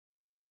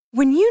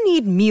When you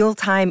need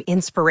mealtime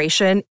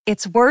inspiration,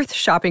 it's worth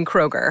shopping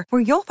Kroger,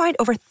 where you'll find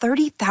over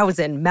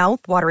 30,000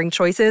 mouth-watering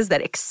choices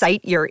that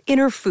excite your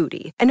inner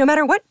foodie. And no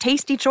matter what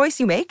tasty choice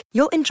you make,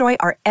 you'll enjoy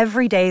our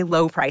everyday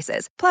low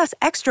prices, plus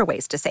extra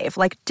ways to save,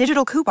 like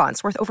digital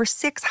coupons worth over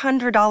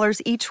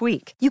 $600 each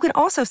week. You can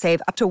also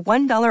save up to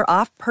 $1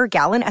 off per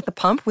gallon at the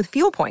pump with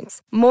fuel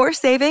points. More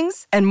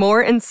savings and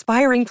more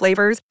inspiring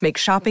flavors make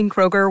shopping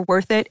Kroger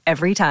worth it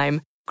every time.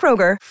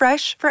 Kroger,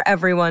 fresh for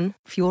everyone.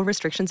 Fuel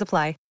restrictions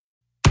apply.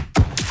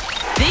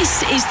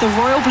 This is the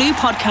Royal Blue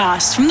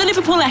Podcast from the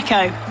Liverpool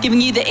Echo, giving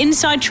you the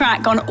inside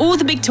track on all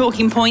the big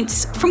talking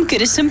points from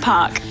Goodison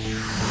Park.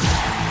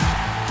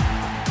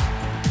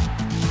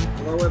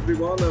 Hello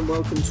everyone and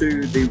welcome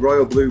to the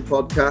Royal Blue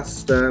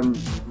Podcast.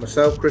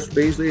 Myself, Chris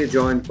Beasley, are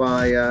joined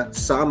by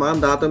Sam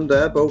and Adam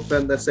there, both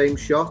in the same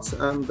shot,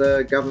 and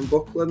Gavin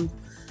Buckland.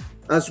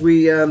 As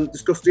we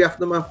discussed the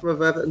aftermath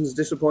of Everton's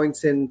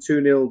disappointing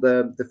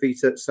 2-0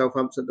 defeat at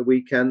Southampton at the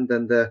weekend,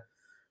 and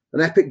an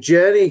epic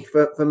journey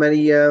for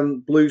many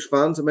Blues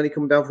fans, and many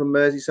coming down from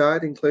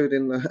Merseyside,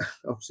 including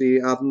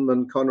obviously Adam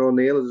and Conor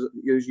O'Neill. As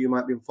usually, you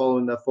might be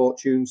following their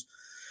fortunes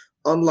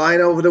online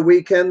over the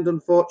weekend.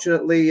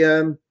 Unfortunately,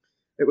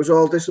 it was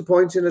all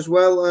disappointing as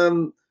well.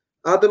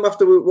 Adam,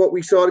 after what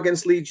we saw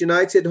against Leeds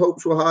United,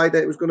 hopes were high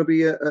that it was going to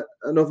be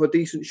another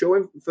decent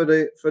showing for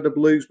the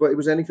Blues, but it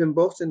was anything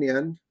but in the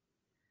end.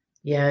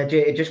 Yeah,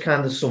 it just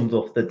kind of summed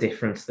up the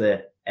difference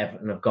that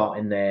Everton have got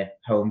in their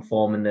home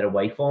form and their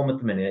away form at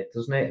the minute,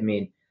 doesn't it? I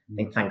mean, I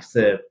think thanks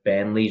to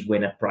Burnley's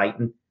win at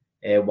Brighton,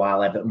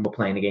 while Everton were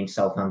playing against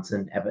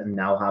Southampton, Everton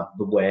now have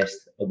the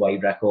worst away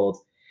record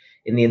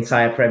in the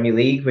entire Premier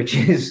League, which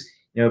is,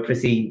 a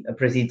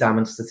pretty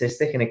damning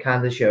statistic, and it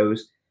kind of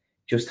shows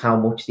just how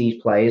much these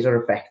players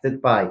are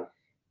affected by,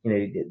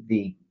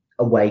 the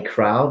away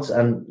crowds.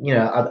 And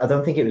I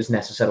don't think it was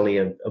necessarily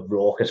a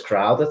raucous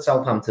crowd at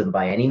Southampton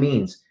by any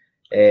means,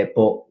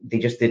 but they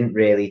just didn't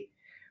really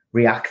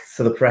react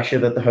to the pressure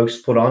that the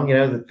hosts put on.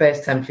 The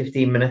first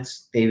 10-15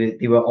 minutes, they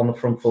were on the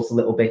front foot a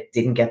little bit,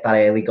 didn't get that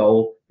early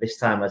goal this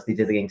time as they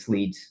did against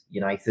Leeds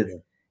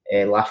United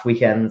last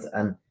weekend,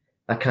 and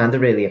that kind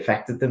of really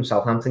affected them.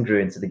 Southampton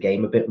grew into the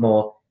game a bit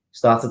more,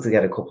 started to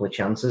get a couple of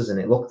chances, and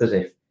it looked as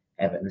if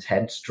Everton's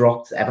heads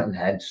dropped. Everton's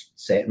heads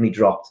certainly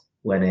dropped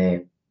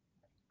when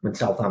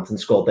Southampton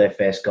scored their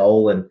first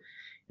goal, and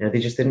they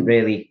just didn't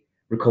really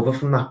recover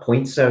from that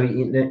point. So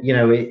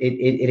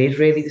it is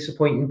really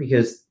disappointing,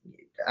 because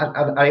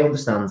I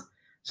understand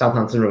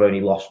Southampton have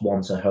only lost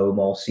once at home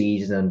all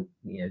season,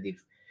 and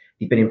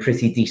they've been in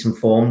pretty decent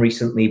form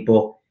recently.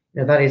 But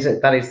that is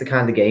the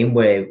kind of game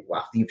where,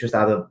 after you've just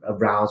had a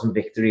rousing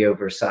victory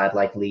over a side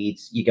like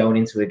Leeds, you're going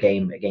into a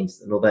game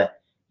against another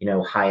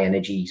high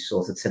energy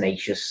sort of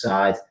tenacious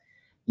side.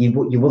 You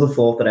would have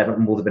thought that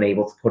Everton would have been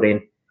able to put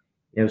in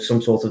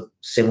some sort of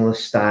similar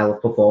style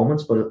of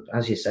performance, but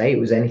as you say, it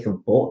was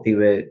anything but. They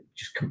were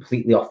just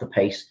completely off the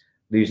pace,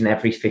 losing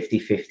every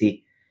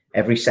 50-50.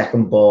 Every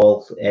second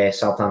ball,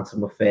 Southampton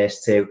were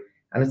first to,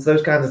 and it's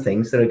those kinds of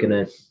things that are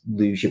going to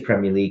lose your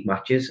Premier League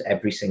matches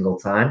every single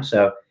time.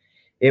 So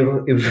it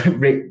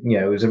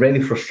was a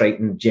really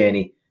frustrating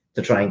journey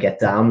to try and get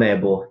down there.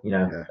 But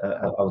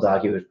I would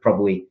argue it was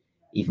probably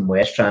even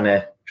worse trying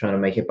to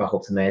make it back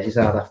up to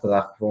Merseyside after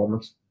that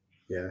performance.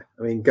 Yeah,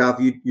 I mean, Gav,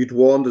 you'd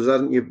warned us,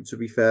 hadn't you, to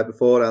be fair,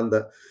 beforehand,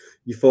 that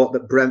you thought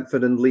that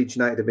Brentford and Leeds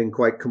United had been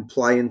quite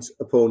compliant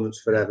opponents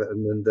for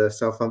Everton, and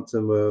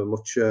Southampton were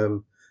much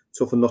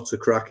tougher nuts to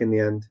crack in the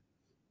end.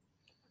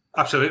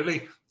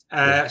 Absolutely.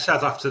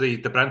 Said after the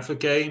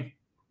Brentford game,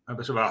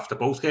 after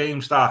both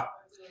games, that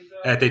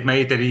they'd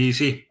made it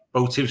easy.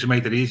 Both teams have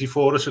made it easy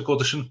for us at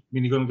Goodison. I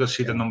mean, you're going to go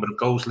see the number of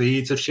goals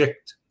Leeds have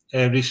shipped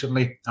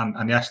recently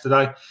and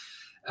yesterday.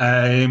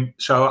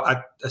 So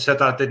I said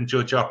that I didn't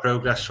judge our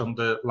progress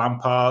under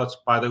Lampard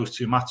by those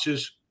two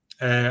matches.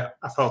 I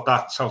felt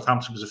that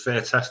Southampton was a fair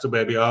test of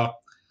where we are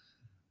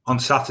on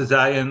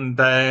Saturday, and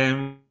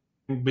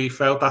we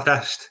failed that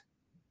test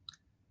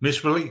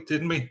miserably,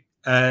 didn't we?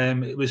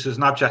 It was as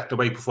an abject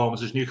away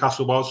performance as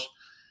Newcastle was,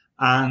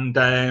 and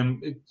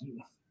I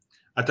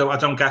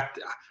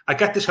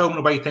get this home and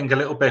away thing a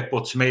little bit,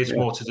 but to me it's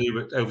more to do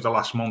with over the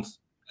last month,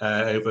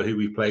 over who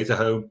we played at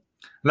home.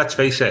 Let's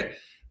face it,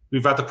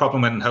 we've had the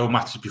problem in home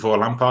matches before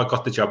Lampard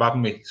got the job,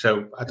 haven't we?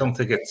 So I don't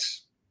think it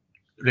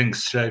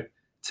rings true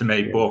to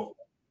me. But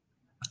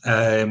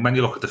when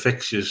you look at the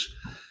fixtures,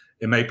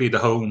 it may be the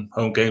home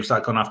games that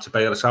are going to have to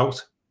bail us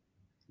out.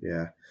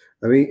 Yeah,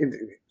 I mean,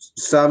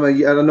 Sam, I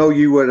know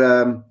you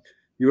were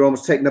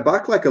almost taken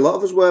aback, like a lot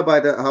of us were, by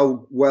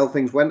how well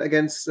things went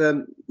against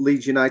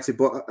Leeds United.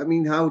 But I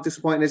mean, how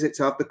disappointing is it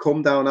to have to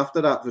come down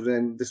after that for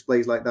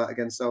displays like that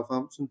against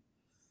Southampton?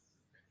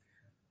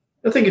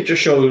 I think it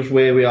just shows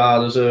where we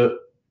are as a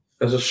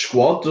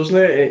squad, doesn't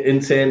it? In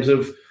terms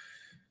of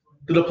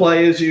the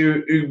players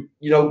who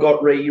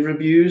got rave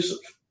reviews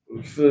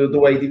for the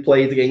way they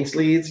played against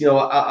Leeds.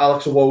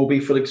 Alex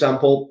Iwobi, for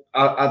example,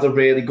 had a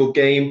really good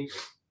game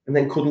and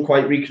then couldn't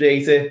quite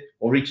recreate it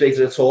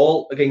at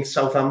all against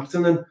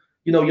Southampton. And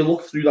you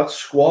look through that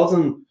squad,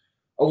 and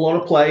a lot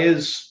of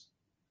players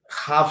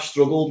have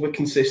struggled with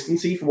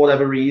consistency for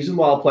whatever reason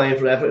while playing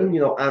for Everton.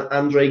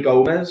 Andre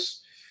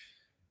Gomez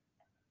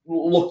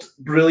looked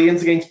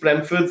brilliant against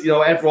Brentford.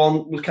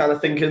 Everyone was kind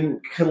of thinking,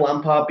 can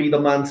Lampard be the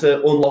man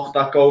to unlock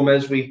that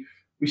Gomez? We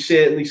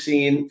certainly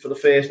seen for the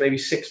first maybe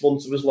 6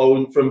 months of his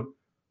loan from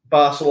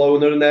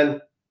Barcelona, and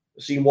then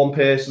seen one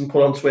person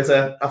put on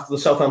Twitter after the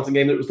Southampton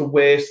game that it was the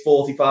worst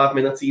 45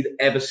 minutes he'd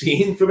ever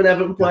seen from an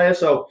Everton player.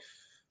 So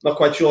not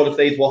quite sure if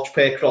they'd watch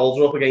Per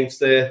Krolzer up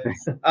against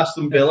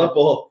Aston Villa,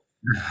 but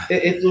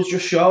it does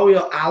just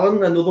show.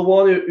 Allen, another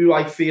one who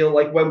I feel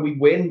like when we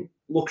win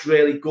looks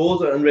really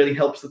good and really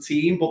helps the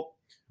team, but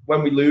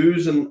when we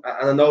lose, and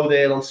I know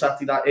there on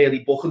Saturday that early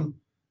booking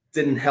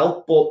didn't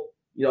help, but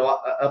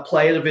a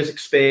player of his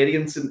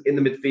experience in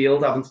the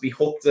midfield having to be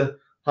hooked at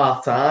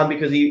half time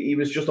because he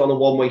was just on a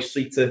one-way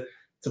street to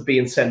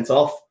being sent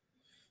off.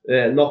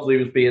 Not that he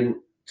was being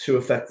too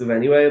effective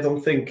anyway. I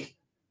don't think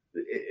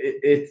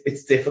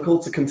it's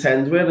difficult to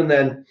contend with. And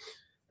then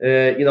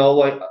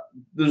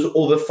there's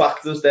other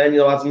factors then.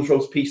 Adams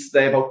wrote a piece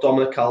today about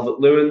Dominic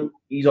Calvert-Lewin.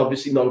 He's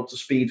obviously not up to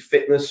speed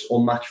fitness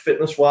or match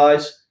fitness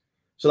wise.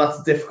 So that's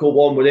a difficult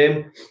one with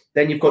him.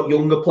 Then you've got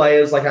younger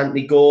players like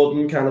Anthony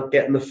Gordon kind of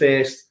getting the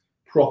first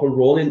proper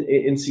run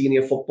in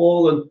senior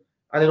football.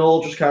 And it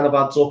all just kind of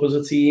adds up as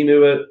a team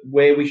who are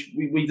where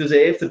we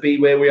deserve to be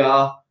where we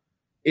are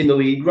in the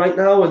league right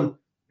now. And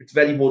it's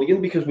very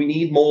worrying because we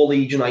need more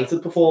Leeds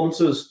United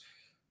performances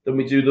than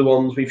we do the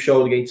ones we've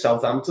shown against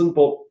Southampton.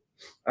 But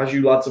as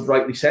you lads have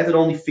rightly said, it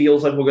only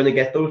feels like we're going to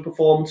get those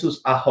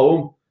performances at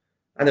home.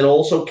 And it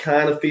also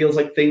kind of feels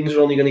like things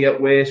are only going to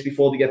get worse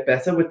before they get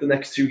better, with the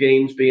next two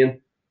games being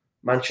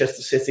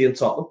Manchester City and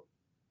Tottenham.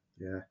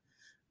 Yeah.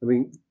 I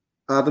mean,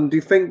 Adam, do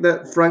you think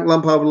that Frank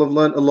Lampard will have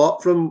learnt a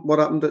lot from what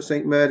happened at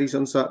St Mary's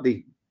on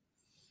Saturday?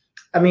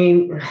 I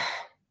mean,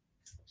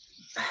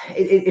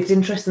 it's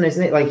interesting,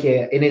 isn't it? Like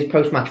in his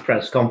post-match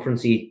press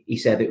conference, he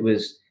said it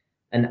was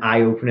an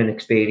eye-opening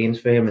experience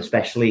for him,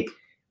 especially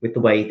with the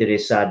way that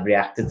his side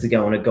reacted to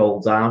going a goal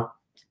down,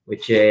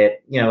 which, I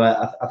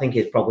think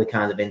is probably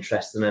kind of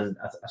interesting. And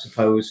I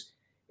suppose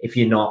if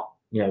you're not,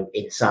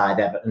 inside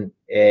Everton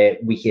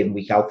week in,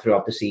 week out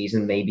throughout the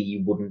season, maybe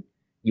you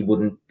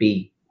wouldn't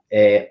be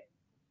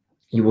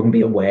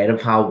aware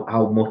of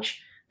how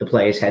much the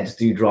players' heads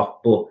do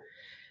drop. But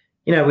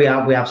we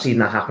have seen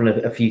that happen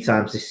a few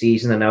times this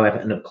season. I know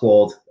Everton have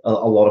clawed a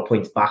lot of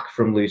points back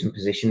from losing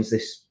positions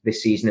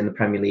this season in the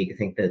Premier League. I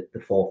think that the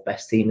fourth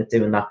best team at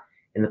doing that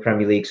in the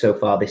Premier League so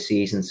far this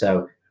season.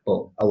 So,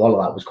 but a lot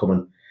of that was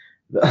coming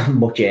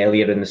much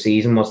earlier in the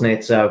season, wasn't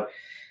it? So,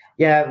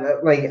 yeah,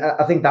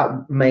 I think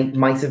that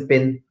might have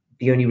been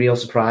the only real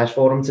surprise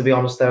for him, to be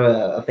honest.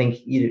 Though I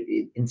think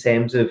in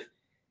terms of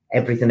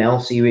everything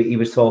else, he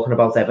was talking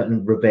about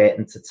Everton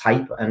reverting to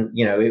type, and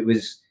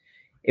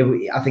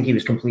I think he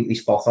was completely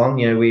spot on.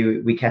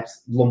 We kept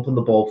lumping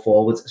the ball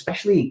forwards,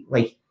 especially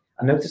I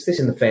noticed this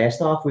in the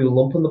first half. We were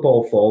lumping the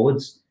ball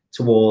forwards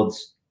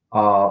towards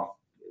our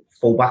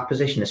fullback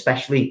position,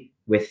 especially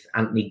with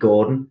Anthony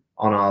Gordon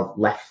on our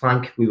left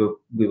flank. We were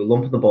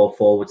lumping the ball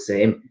forwards to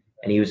him,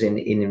 and he was in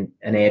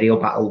an aerial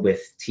battle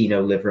with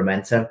Tino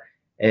Livramento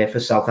for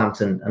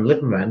Southampton, and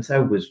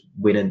Livramento was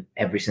winning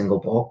every single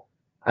ball.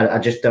 I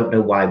just don't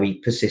know why we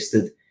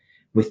persisted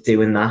with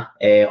doing that.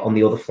 On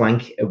the other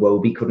flank,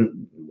 Iwobi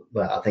couldn't.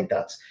 Well, I think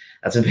that's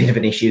a bit of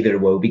an issue that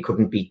Iwobi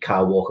couldn't beat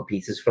Kyle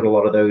Walker-Peters for a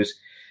lot of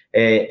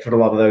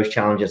those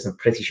challenges. I'm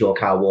pretty sure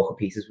Kyle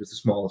Walker-Peters was the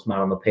smallest man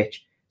on the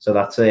pitch, so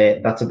that's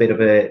a bit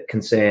of a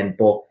concern.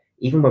 But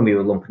even when we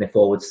were lumping it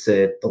forwards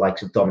to the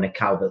likes of Dominic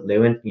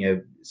Calvert-Lewin,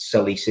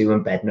 Salisu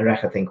and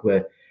Bednarek, I think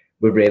were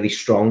really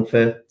strong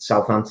for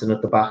Southampton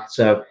at the back.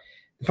 So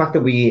the fact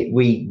that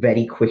we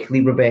very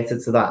quickly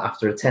reverted to that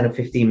after a 10 or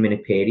 15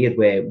 minute period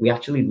where we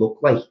actually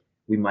looked like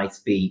we might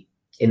be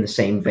in the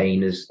same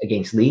vein as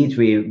against Leeds.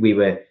 We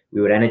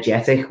were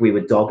energetic, we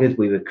were dogged,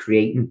 we were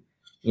creating,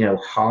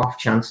 half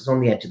chances on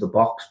the edge of the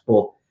box.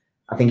 But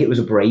I think it was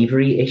a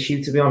bravery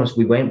issue, to be honest.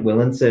 We weren't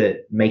willing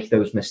to make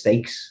those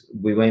mistakes.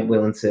 We weren't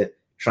willing to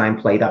try and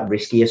play that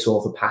riskier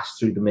sort of pass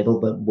through the middle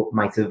that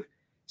might have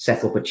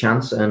set up a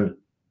chance. And,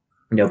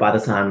 by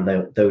the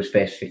time those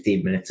first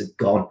 15 minutes had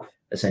gone,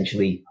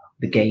 essentially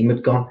the game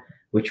had gone,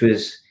 which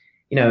was,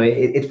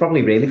 it's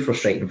probably really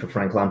frustrating for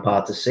Frank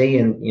Lampard to see.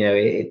 And,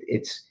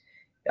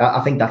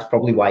 I think that's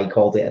probably why he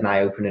called it an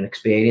eye-opening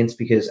experience,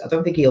 because I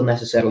don't think he'll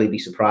necessarily be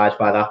surprised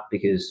by that,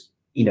 because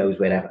he knows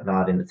where Everton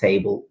are in the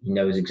table. He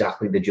knows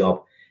exactly the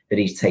job that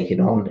he's taken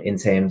on in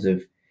terms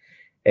of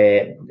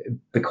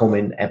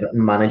becoming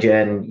Everton manager.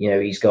 And,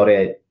 he's got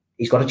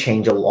to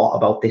change a lot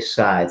about this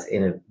side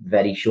in a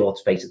very short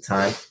space of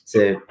time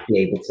to be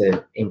able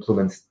to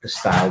implement the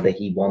style that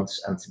he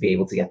wants and to be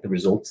able to get the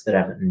results that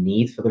Everton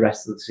need for the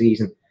rest of the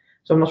season.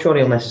 So I'm not sure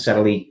he'll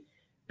necessarily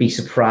be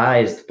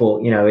surprised,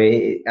 but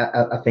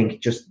I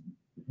think just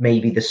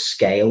maybe the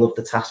scale of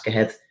the task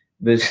ahead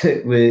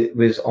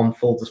was on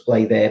full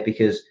display there,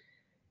 because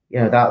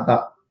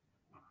that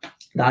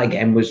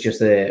again was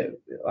just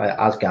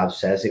as Gav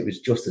says, it was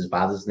just as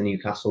bad as the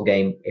Newcastle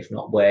game, if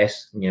not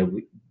worse.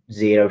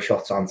 0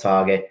 shots on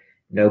target,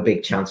 no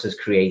big chances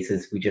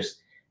created. We just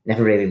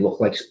never really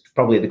looked like.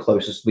 Probably the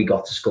closest we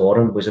got to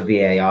scoring was a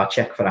VAR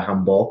check for a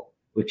handball,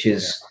 which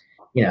is,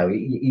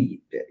 in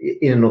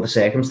another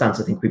circumstance,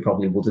 I think we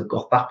probably would have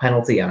got that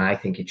penalty, and I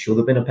think it should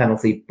have been a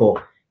penalty.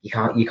 But you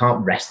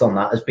can't rest on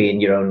that as being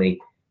your only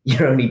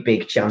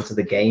big chance of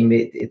the game.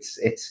 It's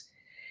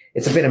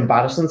a bit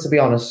embarrassing, to be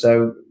honest.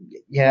 So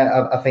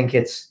yeah, I think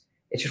it's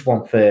just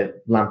one for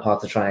Lampard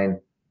to try and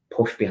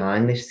push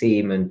behind this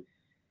team and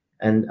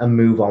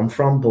move on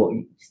from. But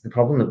the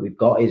problem that we've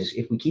got is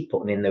if we keep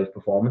putting in those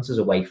performances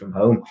away from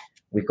home,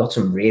 we've got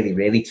some really,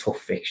 really tough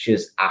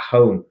fixtures at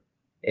home.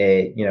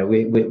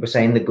 We're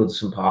saying the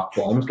Goodison Park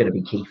form is going to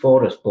be key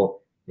for us, but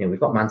we've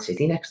got Man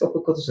City next up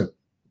at Goodison.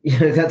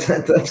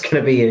 That's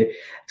going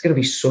to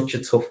be such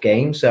a tough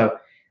game. So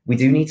we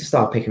do need to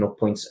start picking up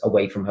points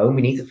away from home.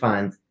 We need to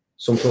find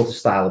some sort of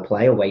style of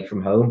play away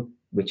from home,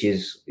 which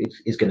is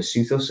going to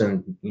suit us.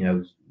 And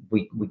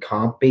we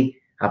can't be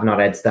having our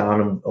heads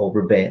down or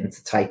reverting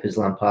to type, as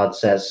Lampard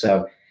says.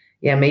 So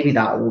yeah, maybe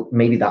that'll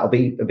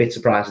be a bit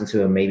surprising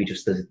to him. Maybe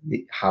just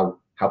how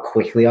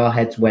quickly our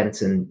heads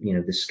went, and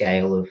the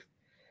scale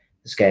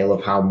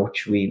of how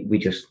much we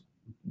just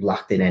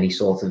lacked in any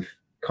sort of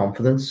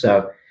confidence.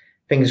 So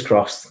fingers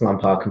crossed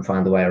Lampard can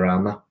find a way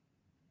around that.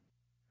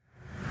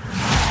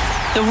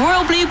 The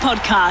Royal Blue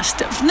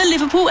Podcast from the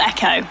Liverpool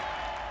Echo.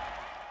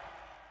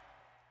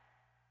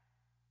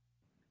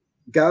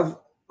 Gav,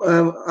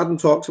 Adam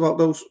talks about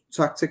those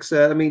tactics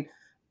there. I mean,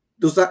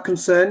 does that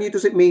concern you?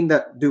 Does it mean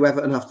that do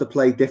Everton have to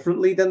play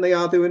differently than they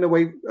are doing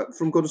away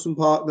from Goodison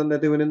Park than they're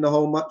doing in the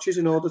home matches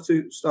in order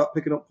to start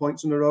picking up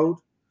points on the road?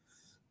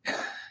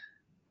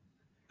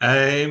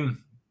 I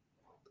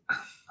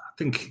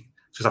think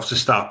just have to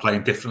start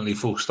playing differently,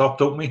 full stop,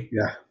 don't we?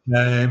 Yeah.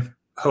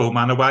 Home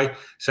and away.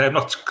 So I'm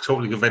not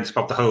totally convinced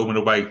about the home and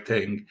away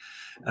thing.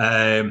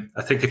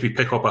 I think if we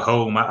pick up at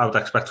home, I would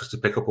expect us to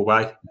pick up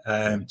away,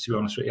 to be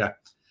honest with you.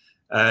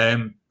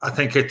 I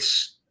think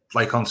it's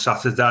like on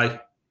Saturday,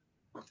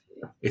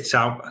 it's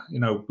out,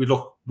 we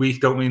look weak,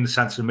 don't we, in the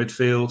centre of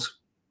midfield. I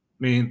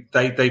mean,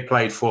 they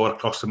played 4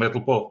 across the middle,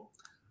 but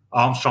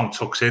Armstrong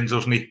tucks in,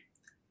 doesn't he?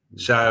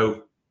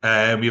 So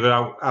we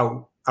were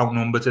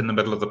outnumbered in the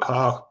middle of the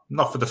park,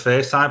 not for the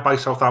first time, by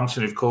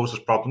Southampton, who've caused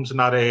us problems in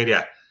that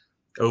area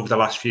over the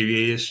last few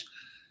years.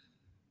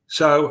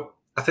 So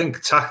I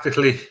think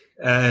tactically,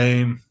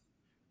 perhaps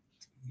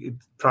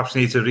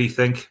need to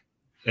rethink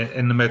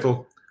in the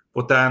middle.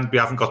 But then we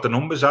haven't got the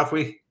numbers, have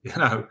we? We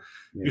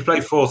play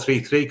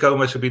 4-3-3.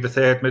 Gomez will be the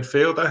third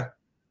midfielder.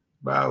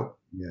 Well,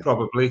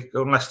 probably,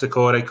 unless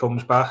Decore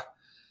comes back.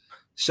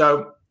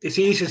 So it's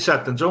easier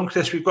said than done,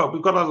 Chris. We've got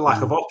a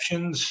lack of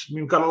options.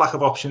 We've got a lack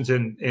of options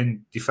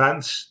in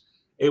defence.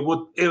 It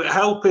would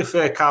help if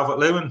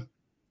Calvert-Lewin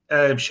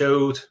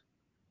showed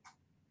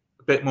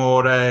a bit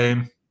more,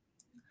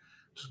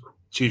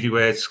 choose your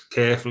words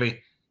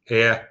carefully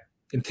here,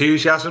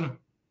 enthusiasm.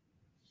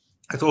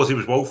 I thought he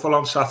was woeful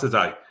on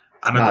Saturday,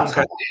 and I don't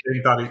get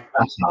that.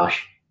 That's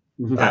harsh.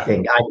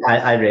 Yeah.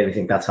 I really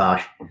think that's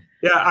harsh.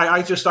 Yeah,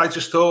 I just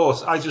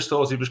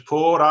thought he was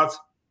poor, Ad.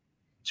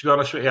 To be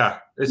honest with you,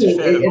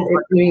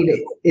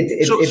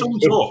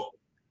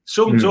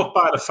 summed up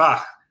by the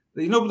fact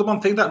that, the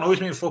one thing that annoys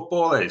me in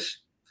football is,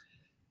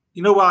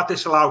 our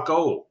disallowed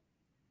goal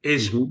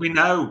is we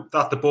know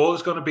that the ball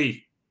is going to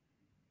be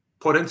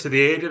put into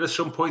the area at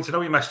some point.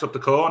 He messed up the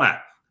corner,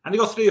 and he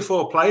got 3 or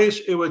 4 players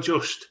who were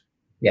just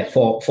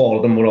four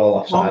of them were all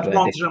offside.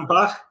 Them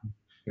back.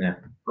 Yeah,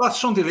 well, that's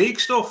Sunday League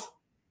stuff.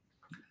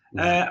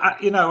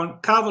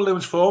 And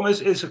Calvert-Lewin's form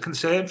is a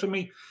concern for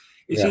me.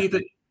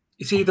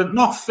 It's either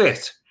not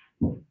fit,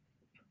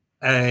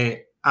 and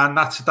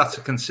that's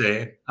a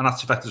concern, and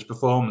that's affected his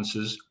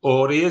performances,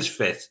 or he is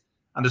fit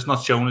and has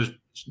not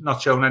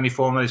shown any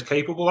form that he's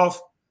capable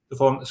of. The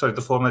form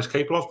that he's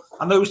capable of,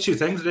 and those two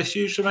things are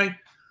issues for me.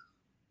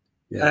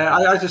 Yeah.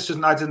 I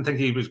didn't think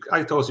he was.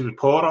 I thought he was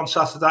poor on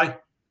Saturday.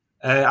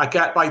 I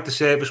get the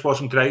service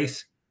wasn't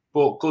great,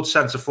 but good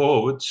centre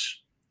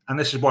forwards, and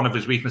this is one of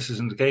his weaknesses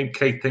in the game: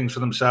 create things for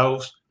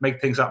themselves,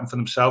 make things happen for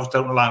themselves,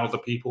 don't rely on other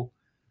people.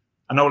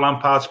 I know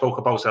Lampard spoke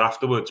about it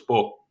afterwards,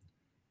 but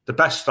the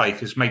best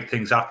strikers make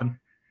things happen.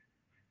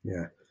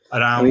 Yeah,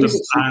 around them,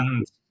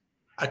 and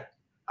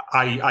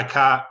I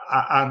can't.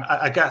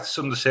 I get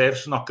some of the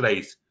service is not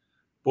great,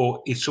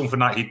 but it's something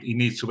that he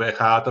needs to work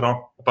harder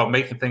on, about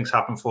making things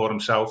happen for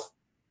himself.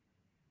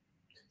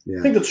 Yeah.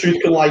 I think the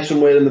truth can lie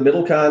somewhere in the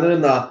middle, kind of,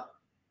 in that,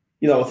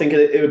 I think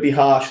it would be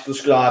harsh to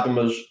describe him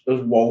as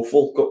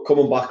woeful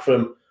coming back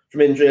from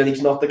injury, and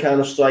he's not the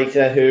kind of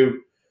striker who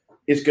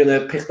is going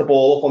to pick the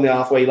ball up on the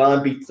halfway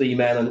line, beat 3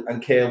 men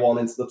and curl one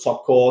into the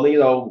top corner.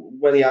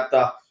 When he had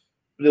that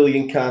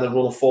brilliant kind of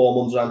run of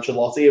form under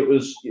Ancelotti, it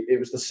was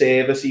the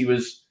service he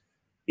was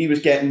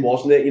getting,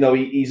 wasn't it?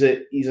 He's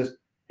a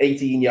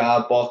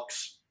 18-yard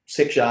box,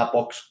 6-yard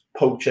box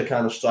poacher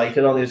kind of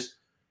striker on his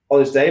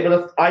day.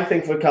 But I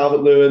think for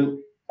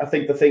Calvert-Lewin, I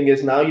think the thing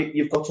is now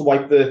you've got to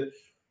wipe the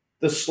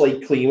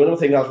slate clean with him. I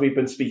think as we've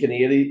been speaking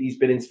here, he's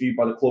been interviewed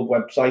by the club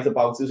website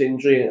about his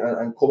injury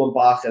and coming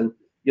back, and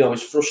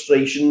his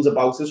frustrations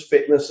about his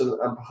fitness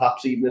and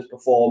perhaps even his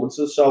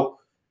performances. So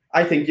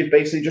I think you've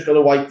basically just got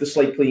to wipe the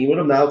slate clean with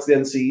him now to the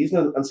end of the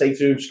season and say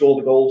to him, score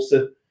the goals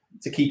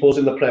to keep us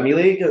in the Premier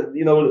League.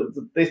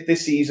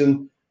 This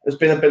season has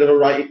been a bit of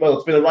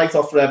it's been a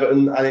write-off for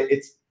Everton, and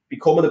it's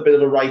becoming a bit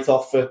of a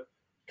write-off for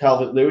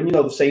Calvert-Lewin.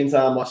 The same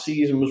time last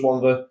season was one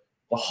of the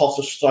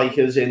hottest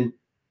strikers in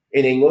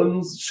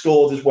England,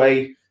 scored his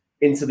way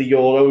into the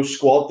Euros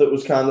squad that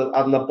was kind of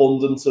had an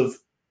abundance of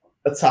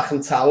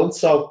attacking talent.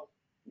 So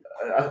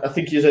I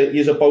think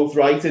you're both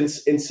right in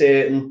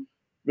certain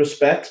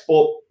respects,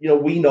 but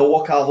we know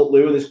what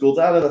Calvert-Lewin is good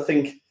at, and I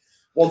think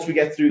once we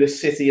get through the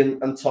City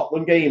and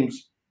Tottenham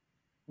games,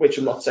 which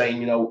I'm not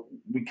saying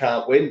we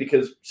can't win,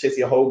 because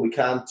City at home we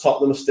can,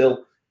 Tottenham are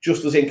still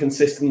just as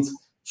inconsistent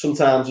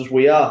sometimes as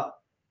we are.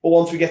 But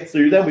once we get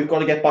through them, we've got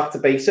to get back to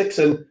basics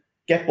and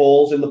get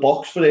balls in the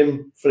box for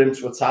him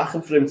to attack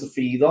and for him to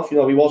feed off. He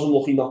wasn't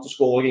lucky not to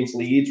score against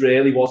Leeds,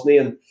 really, wasn't he?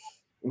 And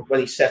when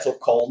he set up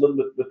Coleman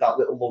with that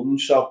little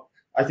lunge. So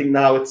I think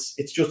now it's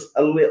just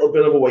a little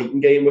bit of a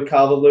waiting game with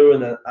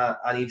Calvert-Lewin,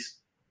 and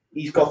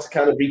he's got to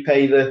kind of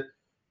repay the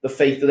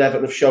faith that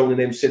Everton have shown in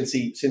him since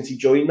he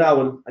joined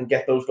now and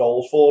get those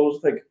goals for us,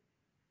 I think.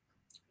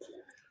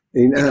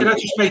 Can I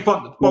just make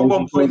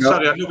one point?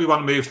 Sorry, I know we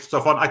want to move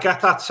stuff on. I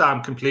get that,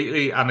 Sam,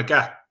 completely, and I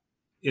get,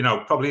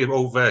 probably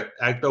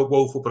over-egged out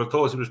Woeful, but I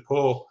thought it was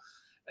poor.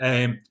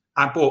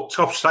 But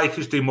top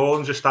strikers do more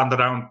than just stand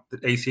around the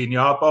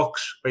 18-yard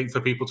box waiting for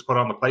people to put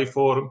on the play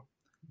for them.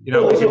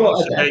 If he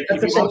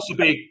wants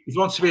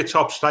to be a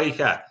top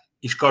striker,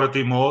 he's got to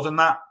do more than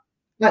that.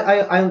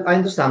 I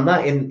understand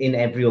that in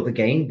every other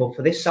game, but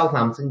for this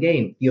Southampton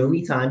game, the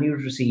only time he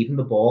was receiving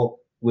the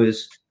ball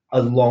was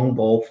a long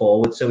ball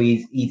forward. So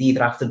he'd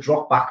either have to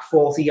drop back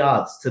 40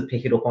 yards to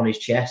pick it up on his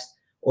chest,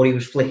 or he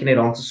was flicking it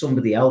onto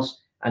somebody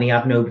else, and he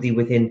had nobody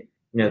within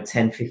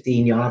 10,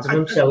 15 yards of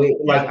him. So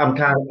I'm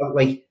kind of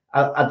like,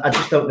 I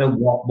just don't know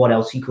what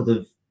else he could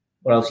have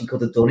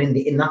done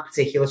in that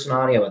particular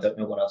scenario. I don't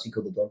know what else he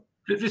could have done.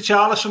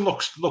 Richarlison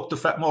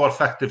looked more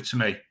effective to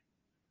me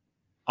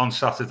on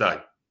Saturday.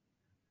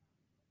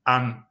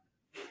 And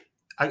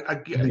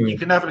you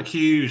can never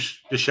accuse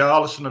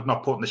Richarlison of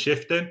not putting the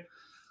shift in.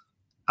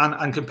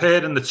 And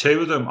comparing the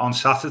two of them on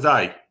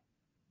Saturday,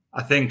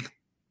 I think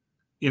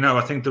there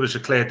was a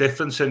clear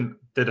difference in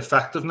their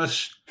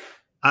effectiveness.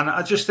 And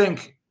I just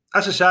think,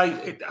 as I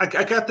say, I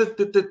get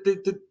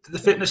the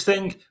fitness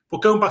thing,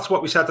 but going back to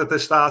what we said at the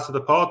start of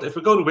the pod, if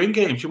we go to win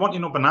games, you want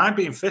your number 9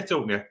 being fit,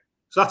 don't you?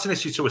 So that's an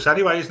issue to us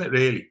anyway, isn't it,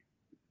 really?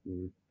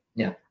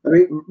 Yeah. I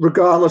mean,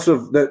 regardless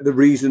of the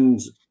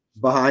reasons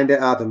behind it,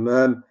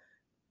 Adam,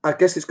 I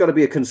guess it's got to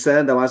be a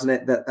concern, though, hasn't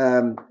it?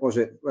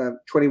 That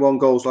 21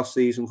 goals last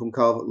season from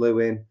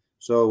Calvert-Lewin.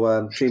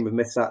 So team have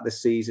missed that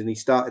this season. He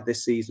started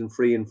this season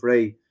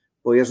 3-3,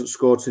 but he hasn't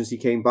scored since he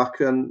came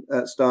back at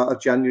the start of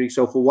January.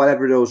 So for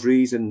whatever those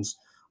reasons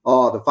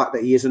are, the fact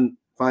that he isn't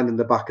finding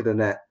the back of the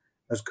net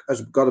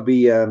has got to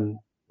be a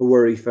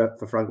worry for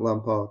Frank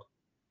Lampard.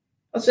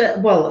 That's it.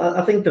 Well,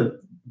 I think the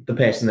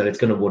person that it's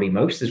going to worry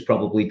most is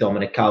probably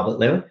Dominic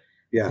Calvert-Lewin.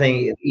 Yeah. I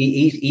think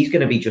he's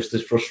going to be just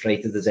as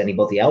frustrated as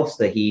anybody else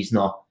that he's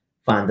not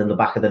finding the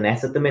back of the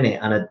net at the minute.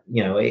 And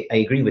I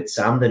agree with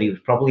Sam that he was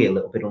probably a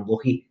little bit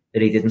unlucky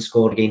that he didn't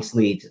score against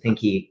Leeds. I think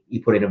he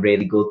put in a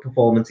really good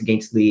performance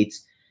against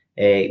Leeds.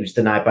 He was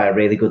denied by a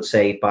really good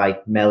save by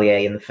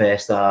Meslier in the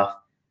first half,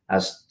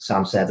 as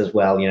Sam said as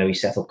well. He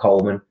set up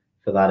Coleman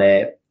for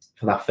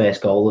that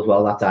first goal as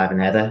well, that diving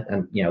header.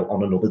 And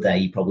on another day,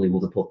 he probably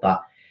would have put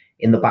that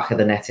in the back of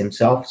the net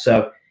himself.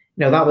 So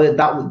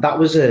that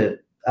was a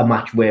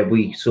match where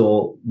we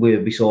saw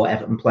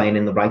Everton playing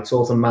in the right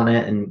sort of manner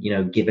and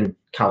giving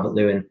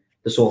Calvert-Lewin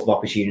the sort of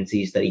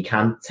opportunities that he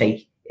can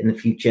take in the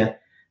future.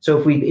 So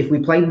if we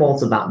play more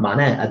to that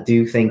manner, I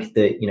do think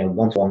that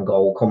once one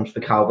goal comes for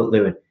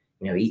Calvert-Lewin,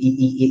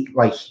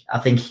 I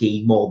think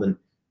he more than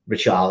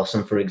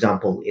Richarlison, for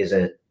example, is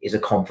a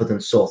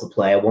confident sort of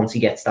player. Once he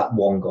gets that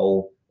one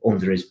goal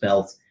under his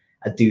belt,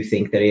 I do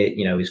think that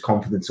his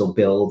confidence will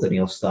build and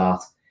he'll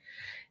start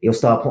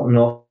putting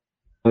up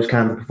those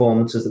kind of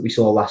performances that we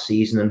saw last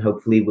season, and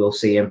hopefully we'll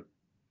see him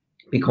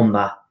become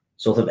that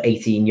sort of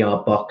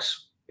 18-yard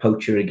box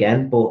poacher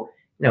again. But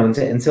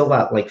until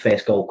that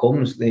first goal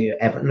comes,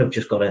 Everton have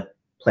just got to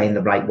play in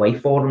the right way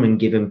for him and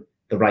give him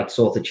the right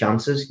sort of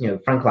chances.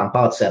 Frank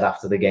Lampard said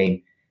after the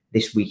game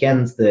this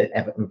weekend that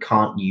Everton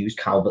can't use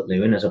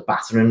Calvert-Lewin as a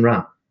battering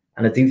ram,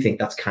 and I do think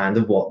that's kind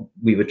of what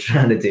we were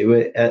trying to do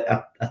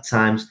at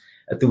times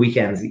at the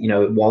weekend.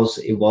 It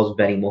was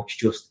very much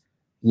just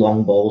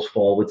long balls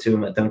forward to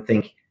him. I don't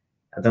think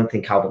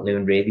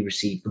Calvert-Lewin really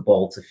received the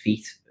ball to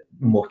feet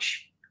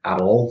much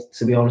at all,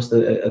 to be honest,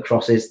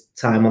 across his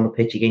time on the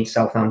pitch against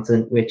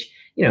Southampton, which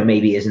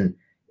maybe isn't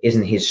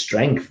his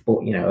strength, but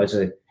as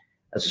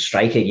a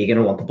striker, you're going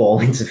to want the ball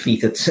into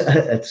feet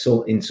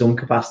in some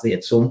capacity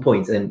at some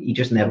point, and he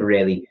just never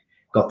really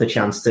got the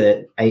chance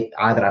to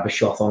either have a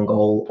shot on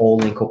goal or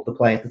link up the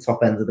play at the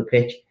top end of the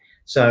pitch.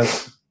 So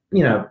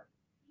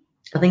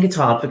I think it's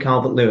hard for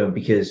Calvert-Lewin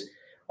because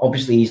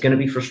obviously he's going to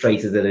be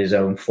frustrated at his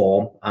own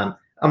form. And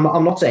I'm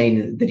not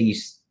saying that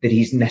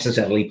he's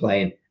necessarily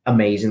playing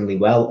amazingly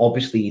well.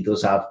 Obviously, he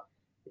does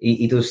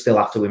still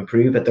have to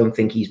improve. I don't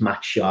think he's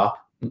match sharp.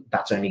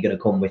 That's only going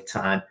to come with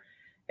time.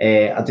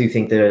 I do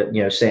think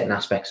that certain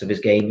aspects of his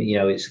game,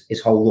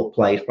 his hold-up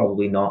play is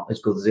probably not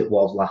as good as it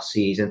was last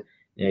season.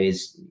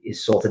 His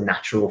sort of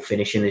natural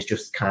finishing is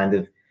just kind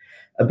of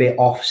a bit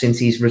off since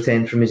he's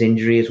returned from his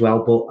injury as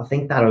well. But I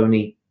think that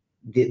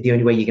the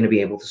only way you're going to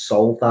be able to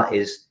solve that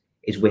is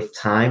with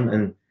time.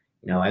 And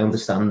I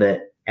understand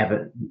that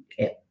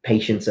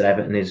patience at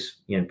Everton is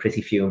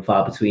pretty few and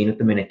far between at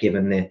the minute,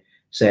 given the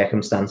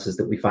circumstances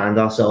that we find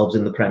ourselves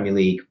in the Premier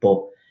League.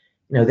 But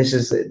this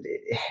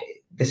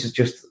is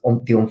just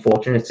the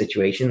unfortunate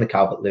situation that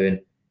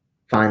Calvert-Lewin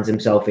finds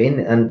himself in.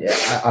 And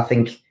I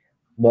think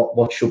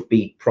what should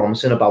be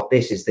promising about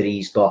this is that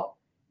he's got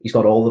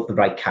all of the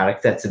right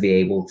character to be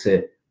able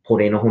to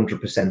put in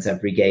 100%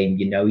 every game.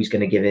 He's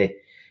going to give it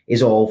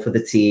his all for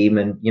the team,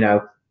 and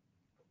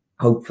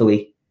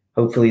hopefully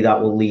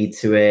that will lead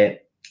to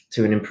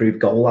an improved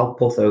goal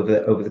output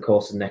over the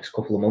course of the next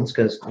couple of months.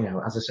 Because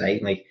as I say,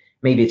 like,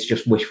 maybe it's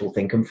just wishful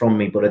thinking from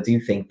me, but I do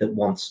think that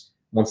once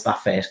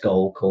that first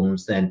goal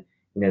comes, then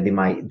they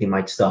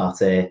might start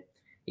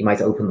he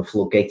might open the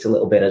floodgates a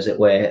little bit, as it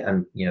were,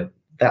 and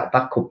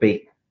that could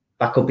be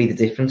the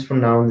difference from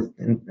now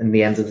and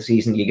the end of the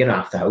season. You're gonna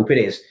have to hope it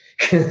is,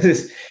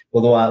 because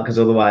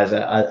otherwise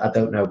I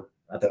don't know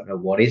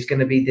what is going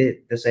to be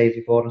the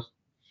saviour for us.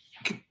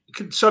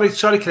 Sorry,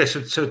 Chris,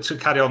 to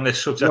carry on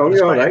this subject. No,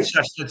 you're right.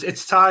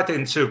 It's tied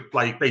into,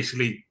 like,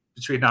 basically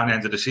between now and the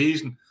end of the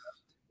season.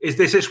 Is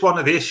this one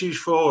of the issues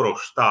for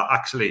us, that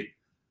actually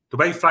the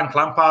way Frank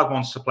Lampard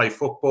wants to play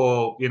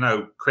football,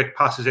 quick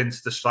passes into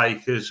the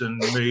strikers and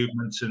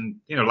movements, and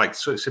like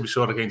we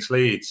saw against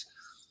Leeds,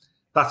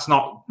 that's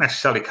not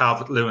necessarily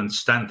Calvert-Lewin's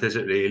strength, is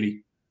it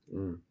really?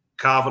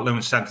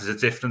 Calvert-Lewin's strength is a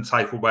different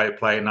type of way of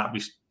playing that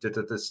we did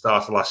at the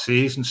start of last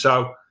season.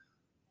 So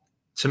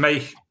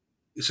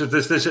there's a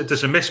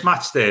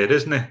mismatch there,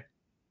 isn't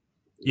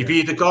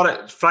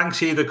it?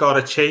 Frank's either got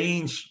to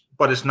change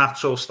but his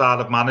natural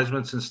style of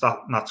management and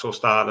natural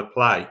style of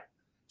play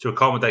to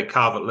accommodate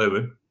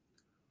Calvert-Lewin,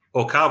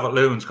 or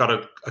Calvert-Lewin's got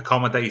to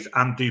accommodate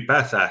and do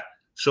better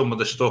some of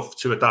the stuff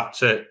to adapt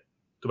to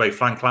the way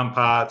Frank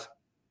Lampard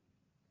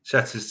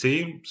sets his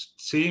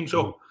teams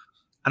up.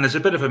 And there's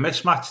a bit of a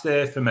mismatch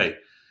there for me.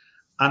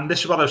 And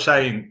this is what I'm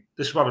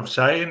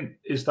saying.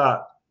 Is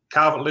that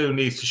Calvert-Lewin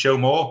needs to show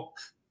more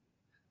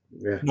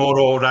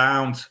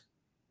all-round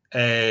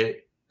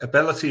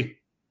ability.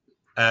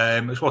 I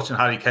was watching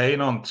Harry Kane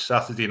on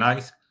Saturday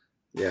night.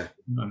 Yeah.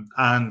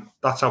 And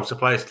that's how to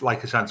play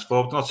like a centre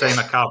forward. I'm not saying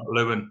that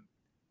Calvert-Lewin,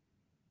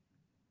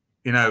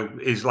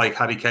 is like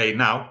Harry Kane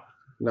now.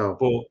 No.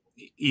 But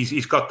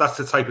that's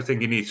the type of thing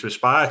he needs to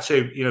aspire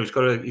to. He's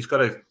got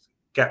to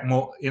get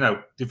more,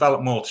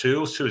 develop more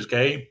tools to his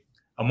game.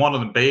 And one of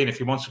them being, if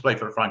he wants to play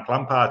for a Frank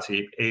Lampard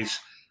team, is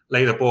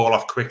lay the ball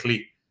off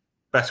quickly,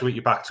 better with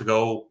your back to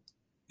goal,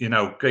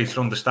 greater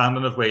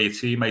understanding of where your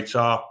teammates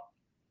are.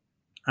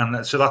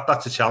 And so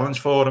that's a challenge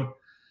for him.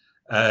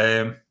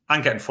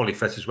 And getting fully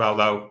fit as well,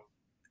 though.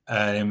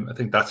 I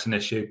think that's an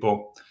issue. But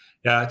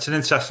yeah, it's an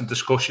interesting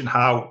discussion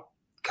how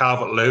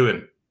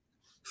Calvert-Lewin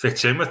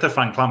fits in with the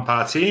Frank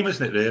Lampard team,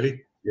 isn't it,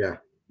 really? Yeah.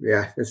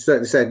 Yeah, it's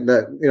certainly said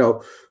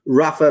that,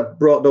 Rafa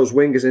brought those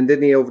wingers in,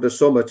 didn't he, over the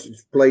summer to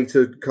play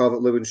to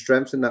Calvert-Lewin's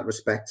strengths in that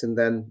respect. And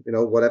then,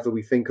 whatever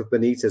we think of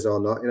Benitez or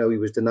not, he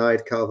was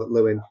denied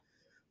Calvert-Lewin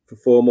for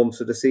 4 months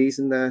of the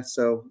season there.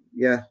 So,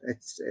 yeah, it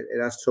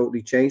has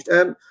totally changed.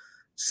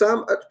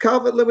 Sam,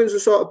 Calvert-Lewin's the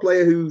sort of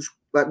player who's,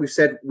 like we've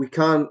said, we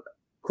can't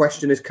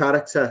question his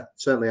character.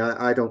 Certainly,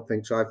 I don't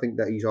think so. I think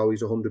that he's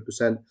always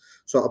 100%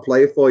 sort of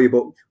player for you.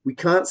 But we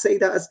can't say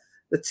that as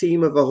the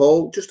team of a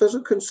whole. Just as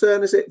a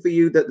concern, is it for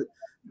you that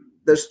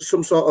there's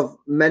some sort of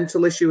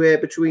mental issue here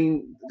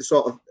between the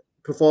sort of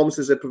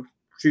performances they're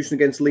producing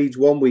against Leeds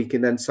one week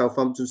and then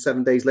Southampton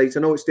 7 days later?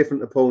 I know it's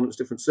different opponents,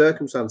 different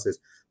circumstances,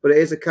 but it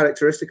is a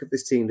characteristic of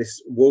this team,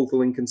 this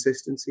woeful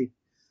inconsistency.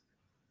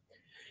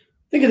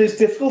 I think it is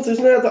difficult,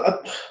 isn't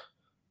it?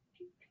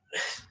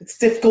 It's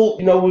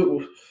difficult,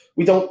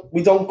 we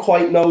don't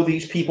quite know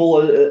these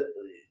people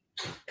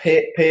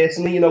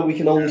personally. We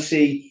can only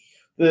see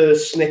the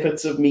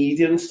snippets of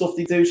media and stuff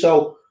they do.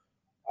 So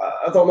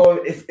I don't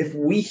know if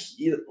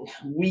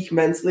weak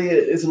mentally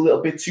is a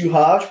little bit too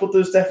harsh, but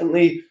there's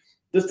definitely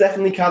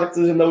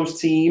characters in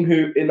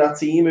that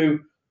team who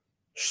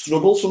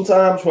struggle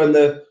sometimes when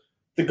the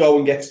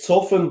going gets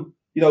tough. And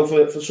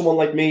for someone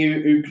like me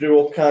who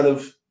grew up kind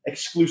of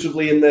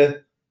exclusively in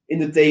the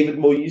David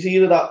Moyes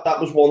era, that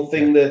was one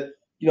thing that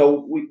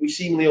we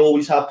seemingly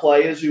always had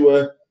players who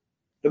were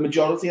the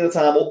majority of the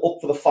time up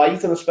for the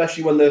fight, and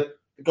especially when the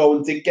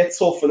going did get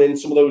tough, and in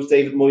some of those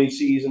David Moyes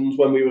seasons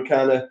when we were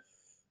kind of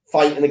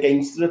fighting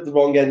against it at the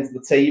wrong end of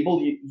the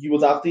table, you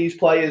would have these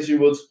players who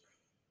would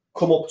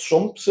come up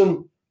trumps.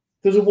 And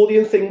there's a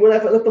worrying thing with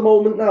Everton at the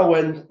moment now.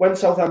 When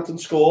Southampton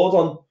scored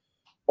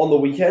on the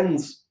weekend,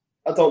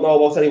 I don't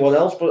know about anyone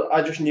else, but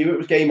I just knew it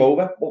was game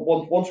over. But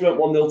once we went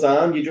 1-0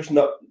 down, you just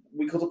know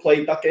we could have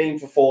played that game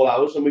for 4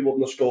 hours and we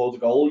wouldn't have scored a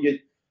goal.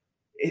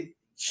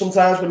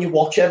 Sometimes when you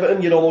watch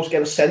Everton, you'd almost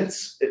get a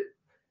sense.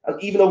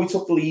 And even though we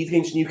took the lead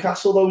against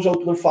Newcastle, those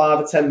opening 5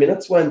 or 10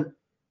 minutes when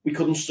we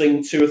couldn't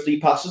string 2 or 3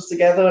 passes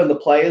together and the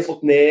players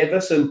looked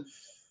nervous and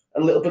a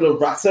little bit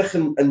erratic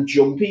and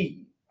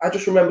jumpy, I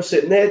just remember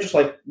sitting there just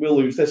like, we'll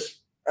lose this.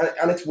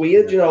 And it's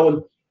weird, you know,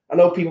 and I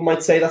know people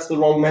might say that's the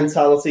wrong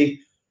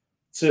mentality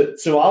to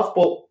have,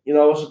 but, you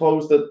know, I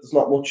suppose that there's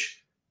not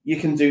much you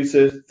can do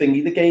to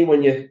thingy the game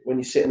when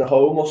you're sitting at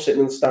home or sitting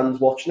in the stands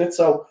watching it.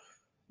 So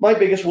my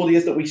biggest worry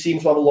is that we seem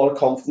to have a lot of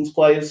confidence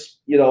players,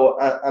 you know,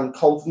 and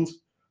confidence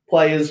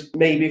players,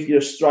 maybe if you're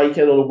a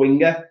striker or a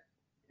winger,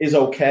 is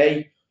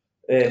okay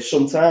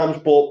sometimes,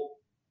 but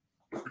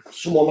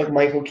someone like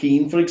Michael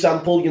Keane, for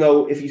example, you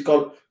know, if he's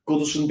got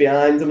Goodison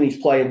behind him and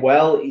he's playing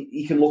well,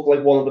 he can look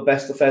like one of the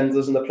best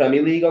defenders in the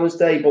Premier League on his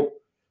day. But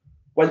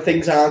when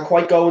things aren't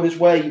quite going his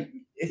way,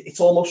 it's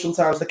almost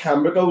sometimes the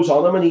camera goes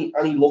on him and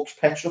he looks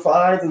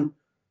petrified. And,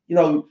 you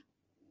know,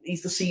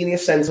 he's the senior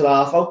centre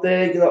half out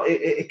there. You know,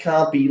 it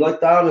can't be like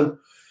that. And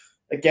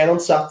again, on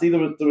Saturday,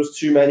 there was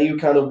too many who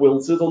kind of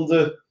wilted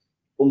under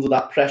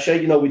that pressure.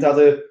 You know, we'd had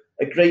a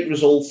great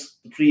result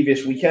the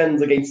previous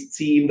weekend against a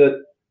team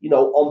that, you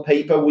know, on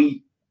paper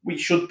we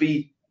should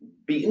be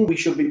beaten, we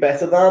should be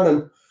better than,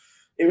 and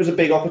it was a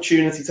big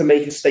opportunity to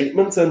make a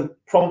statement. And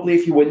probably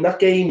if you win that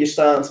game, you're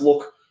starting to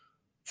look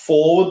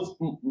forward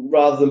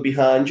rather than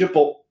behind you.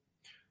 But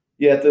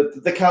yeah,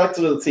 the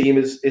character of the team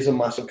is a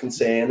massive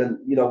concern, and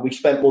you know, we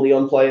spent money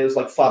on players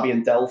like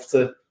Fabian Delph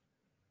to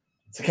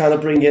kind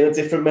of bring in a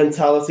different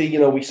mentality. You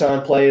know, we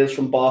signed players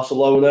from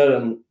Barcelona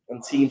and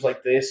teams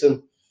like this,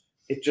 and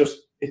it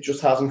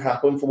just hasn't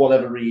happened for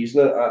whatever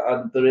reason.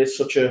 And there is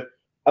such a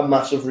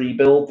massive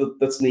rebuild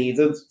that's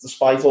needed,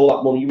 despite all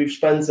that money we've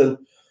spent. And,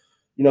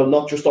 you know,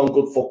 not just on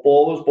good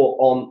footballers, but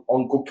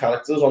on good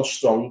characters, on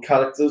strong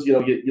characters. You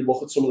know, you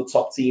look at some of the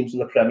top teams in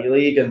the Premier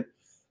League and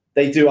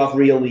they do have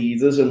real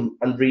leaders and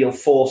real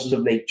forces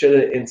of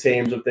nature in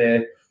terms of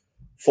their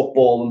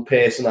football and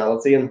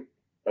personality. And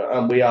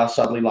we are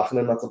sadly lacking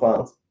in that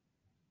department.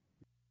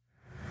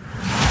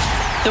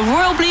 The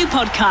Royal Blue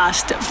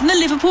Podcast from the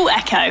Liverpool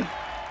Echo.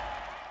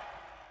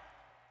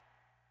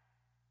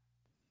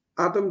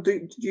 Adam,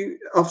 do you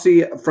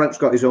obviously Frank's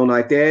got his own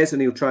ideas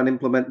and he'll try and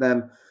implement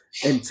them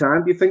in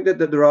time. Do you think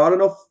that there are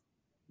enough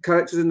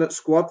characters in that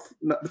squad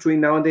between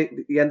now and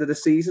the end of the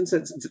season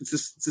to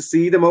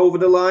see them over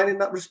the line in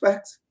that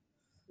respect?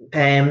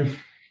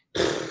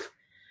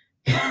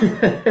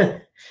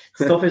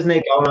 Stuff, isn't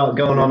it,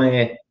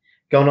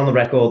 going on the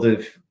record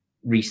of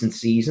recent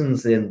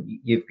seasons, then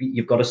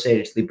you've got to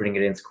seriously bring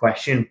it into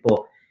question.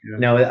 But you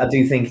know, I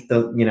do think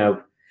that, you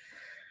know,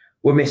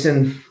 we're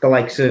missing the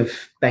likes of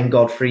Ben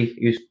Godfrey,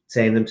 who's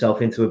turned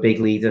himself into a big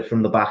leader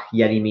from the back.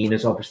 Yerry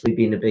Mina's obviously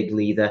been a big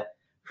leader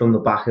from the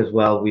back as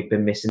well. We've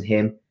been missing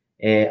him.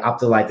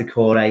 Abdoulaye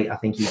Doucouré, I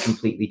think he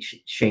completely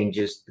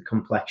changes the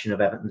complexion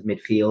of Everton's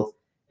midfield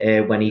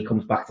when he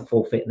comes back to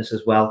full fitness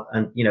as well.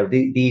 And you know,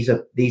 they're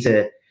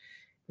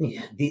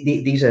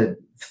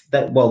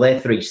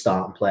 3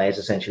 starting players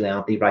essentially,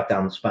 aren't they? Right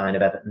down the spine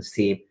of Everton's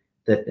team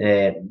that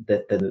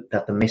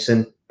they're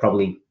missing.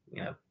 Probably,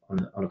 you know,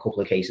 on a couple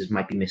of cases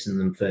might be missing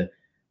them for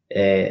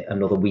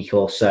another week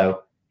or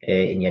so.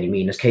 In Yerry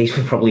Mina's case,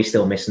 we're probably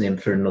still missing him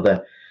for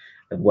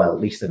at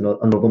least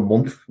another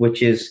month,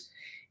 which is,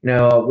 you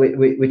know,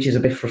 which is a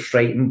bit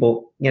frustrating.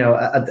 But you know,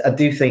 I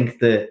do think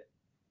that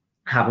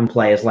having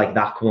players like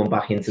that coming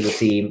back into the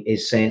team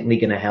is certainly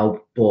going to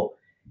help. But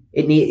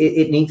it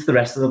needs the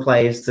rest of the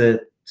players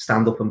to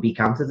stand up and be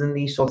counted in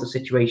these sort of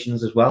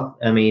situations as well.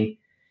 I mean,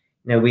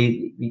 you know,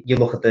 you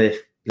look at the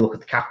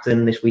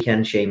captain this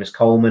weekend, Seamus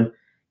Coleman.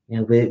 You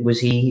know, was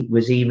he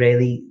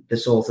really the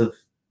sort of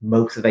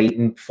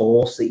motivating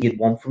force that you'd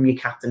want from your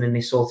captain in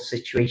this sort of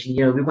situation?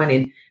 You know, we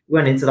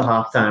went into the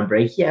halftime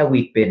break. Yeah,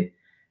 we'd been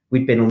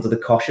under the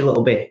cosh a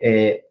little bit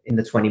in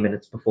the 20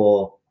 minutes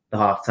before the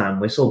halftime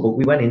whistle, but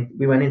we went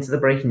into the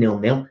break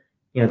 0-0.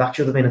 You know, that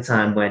should have been a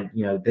time when,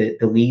 you know, the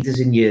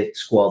leaders in your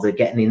squad are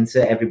getting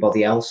into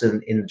everybody else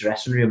in the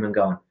dressing room and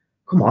going,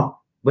 come on,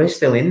 we're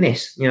still in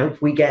this. You know,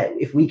 if we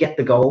get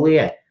the goal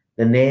here,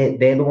 then they're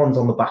the ones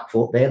on the back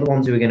foot. They're the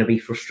ones who are going to be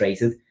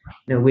frustrated.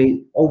 You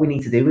know, all we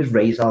need to do is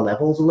raise our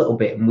levels a little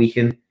bit, and we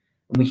can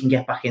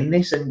get back in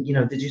this. And you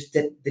know, they just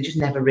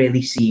never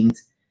really seemed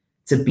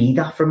to be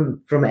that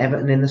from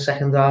Everton in the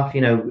second half.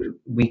 You know,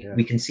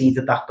 we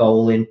conceded that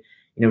goal in,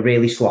 you know,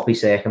 really sloppy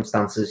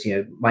circumstances. You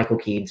know, Michael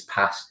Keane's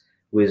pass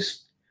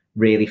was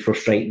really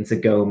frustrating to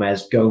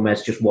Gomez.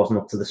 Gomez just wasn't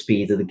up to the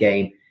speed of the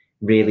game.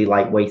 Really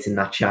lightweight in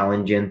that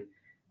challenge, and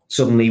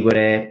suddenly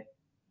we're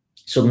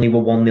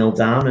 1-0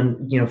 down.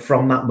 And, you know,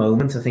 from that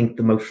moment, I think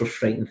the most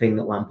frustrating thing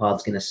that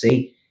Lampard's going to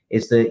see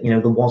is that, you know,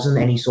 there wasn't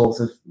any sort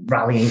of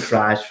rallying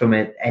cries from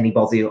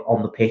anybody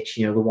on the pitch.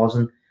 You know, there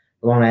wasn't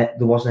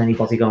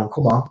anybody going,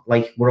 come on,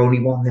 like, we're only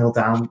 1-0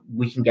 down.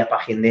 We can get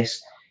back in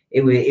this.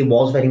 It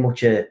was very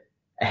much a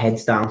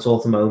heads down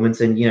sort of moment.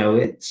 And, you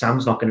know,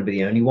 Sam's not going to be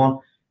the only one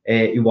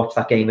who watched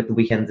that game at the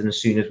weekend, and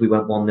as soon as we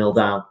went 1-0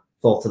 down,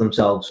 thought to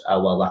themselves,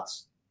 "Oh well,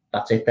 that's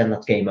it. Then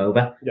that's game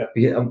over." Yeah.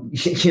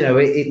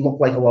 It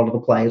looked like a lot of the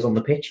players on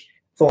the pitch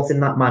thought in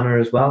that manner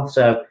as well.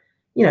 So,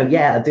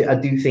 I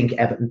do think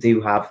Everton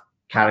do have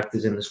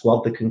characters in the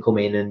squad that can come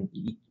in and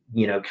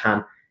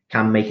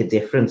can make a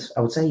difference.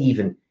 I would say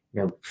even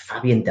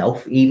Fabian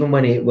Delph, even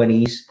when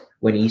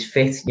he's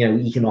fit,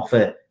 he can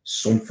offer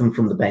something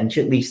from the bench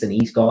at least, and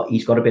he's got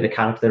a bit of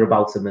character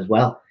about him as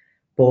well.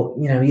 But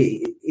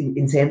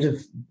in terms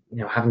of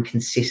having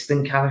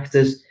consistent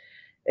characters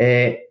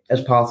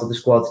as part of the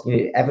squad,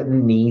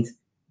 Everton need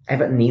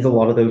a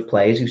lot of those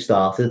players who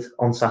started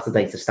on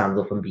Saturday to stand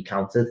up and be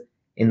counted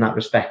in that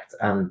respect.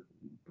 And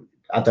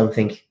I don't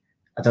think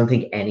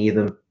any of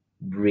them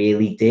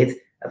really did.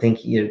 I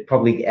think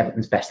probably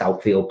Everton's best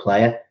outfield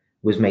player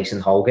was Mason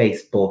Holgate,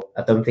 but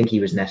I don't think he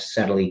was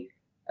necessarily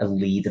a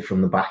leader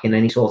from the back in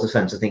any sort of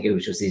sense. I think it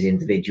was just his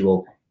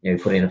individual,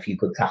 put in a few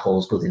good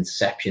tackles, good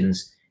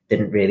interceptions,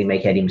 didn't really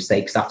make any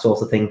mistakes, that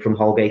sort of thing from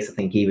Holgate. I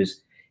think he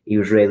was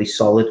really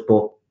solid,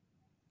 but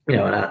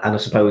and I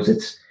suppose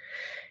it's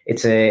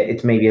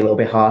maybe a little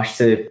bit harsh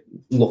to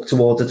look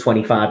towards a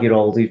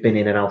 25-year-old who's been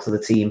in and out of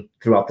the team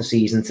throughout the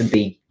season to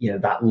be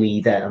that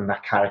leader and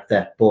that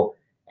character. But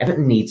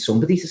Everton needs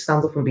somebody to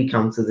stand up and be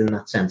counted in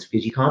that sense,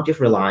 because you can't just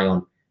rely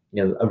on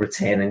a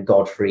returning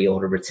Godfrey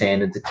or a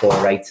returning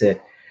Doucouré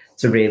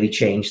to really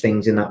change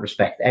things in that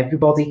respect.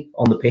 Everybody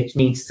on the pitch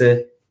needs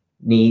to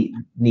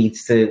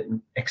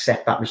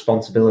accept that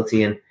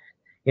responsibility. And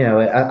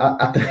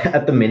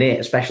at the minute,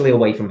 especially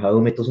away from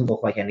home, it doesn't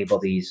look like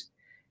anybody's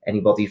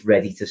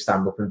ready to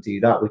stand up and do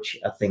that, which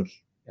I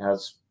think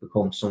has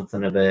become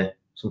something of a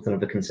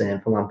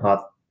concern for Lampard.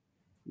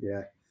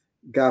 Yeah,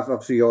 Gav,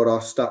 obviously you're our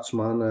stats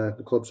man,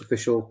 the club's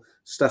official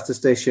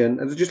statistician,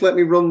 and just let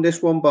me run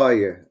this one by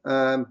you.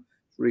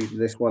 Reading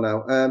this one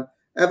out.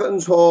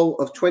 Everton's haul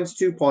of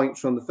 22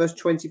 points from the first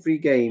 23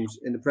 games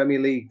in the Premier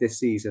League this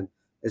season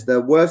is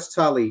their worst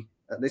tally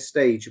at this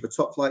stage of a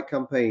top-flight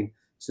campaign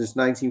since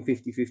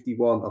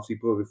 1950-51, obviously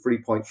with 3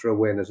 points for a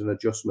win as an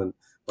adjustment,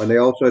 when they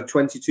also had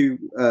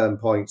 22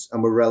 points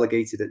and were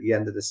relegated at the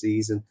end of the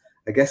season.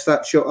 I guess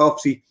that shows,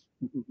 obviously,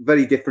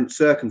 very different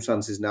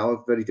circumstances now,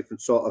 a very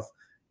different sort of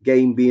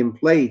game being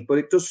played, but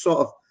it does sort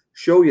of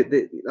show you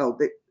that,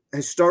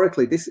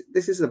 historically, this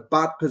is a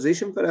bad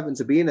position for Everton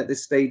to be in at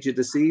this stage of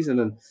the season.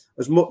 And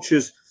as much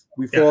as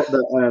we thought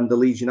that the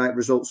Leeds United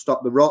results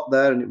stopped the rot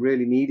there, and it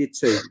really needed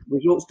to,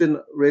 results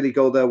didn't really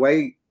go their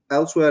way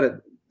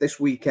elsewhere this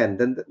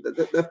weekend, and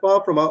they're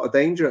far from out of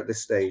danger at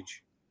this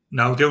stage.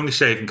 No, the only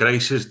saving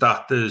grace is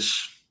that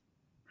there's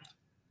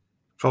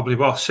probably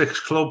 6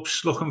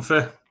 clubs looking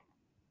for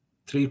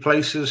 3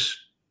 places,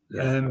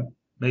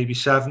 maybe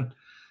 7,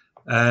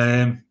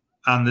 and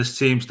there's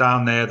teams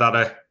down there that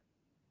are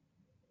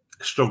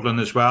struggling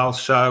as well.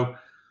 So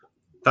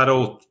that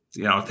all,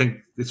 I think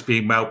it's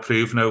been well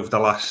proven over the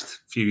last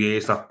few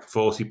years that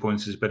 40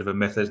 points is a bit of a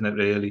myth, isn't it,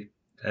 really?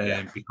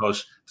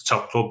 Because the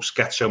top clubs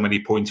get so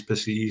many points per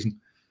season,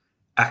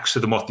 extra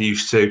than what they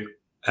used to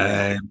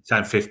 10,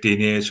 15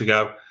 years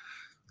ago.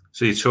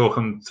 So you're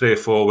talking 3 or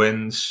 4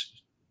 wins,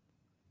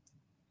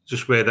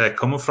 just where they're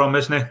coming from,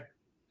 isn't it?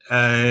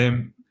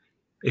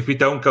 If we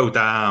don't go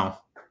down,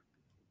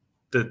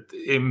 that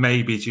it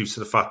may be due to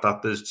the fact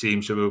that there's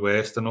teams who are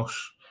worse than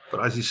us.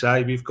 But as you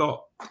say, we've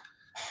got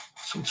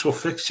some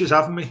tough fixtures,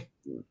 haven't we?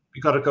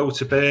 We've got to go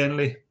to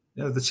Burnley.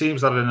 The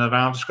teams that are in and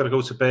around us got to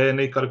go to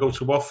Burnley, got to go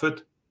to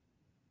Watford.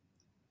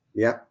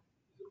 Yeah.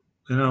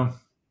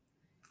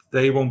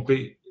 They won't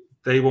be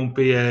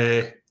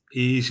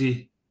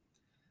easy.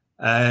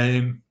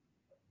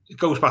 It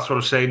goes back to what I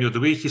was saying the other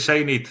week. You say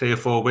you need 3 or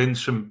 4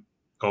 wins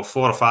or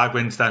 4 or 5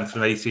 wins then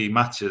from 18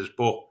 matches,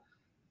 but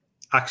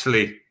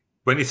actually,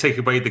 when you take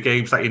away the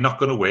games that you're not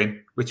going to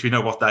win, which we know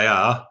what they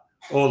are,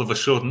 all of a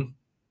sudden,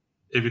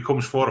 it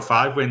becomes 4 or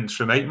 5 wins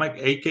from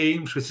 8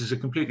 games, which is a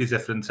completely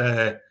different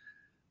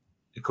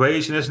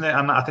equation, isn't it?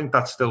 And I think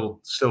that's still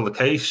the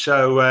case.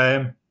 So,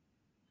 and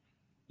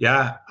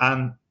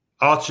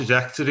our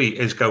trajectory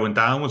is going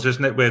downwards,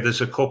 isn't it? Where there's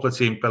a couple of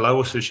teams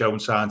below us who are showing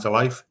signs of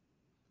life.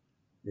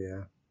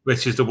 Yeah.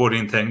 Which is the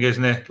worrying thing,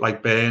 isn't it?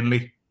 Like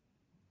Burnley.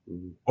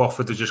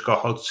 Watford have just got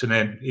Hodgson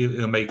in.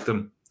 He'll make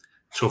them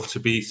tough to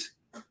beat.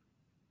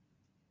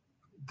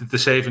 The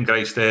saving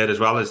grace there as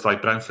well is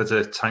like Brentford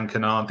are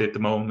tanking, aren't they, at the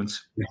moment,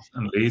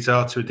 and Leeds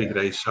are to a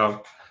degree.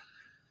 So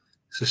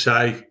to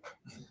say,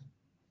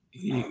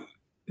 saying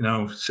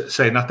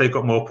that they've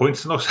got more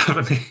points than us,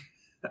 haven't they?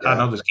 Yeah. I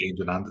know there's games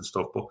in hand and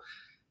stuff, but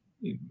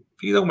if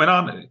you don't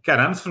get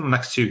anything from the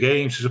next 2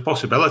 games, there's a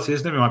possibility,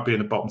 isn't it? We might be in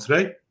the bottom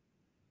 3.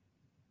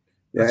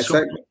 Yeah, it's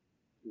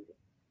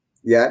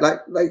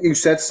like you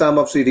said, Sam.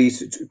 Obviously,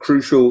 these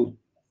crucial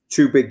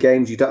 2 big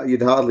games,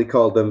 you'd hardly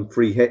call them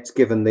free hits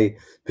given the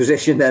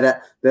position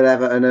that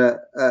Everton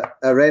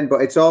are in.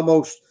 But it's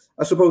almost,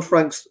 I suppose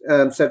Frank's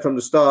said from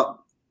the start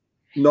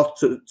not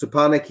to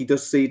panic. He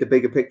does see the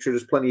bigger picture.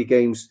 There's plenty of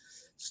games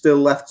still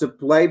left to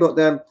play. But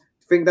I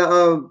think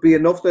that'll be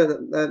enough. I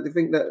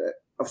think that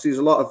obviously there's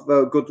a lot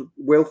of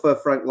goodwill for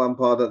Frank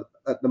Lampard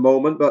at the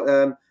moment,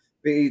 but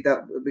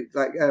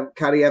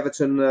carry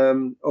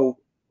Everton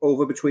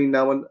over between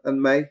now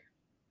and May.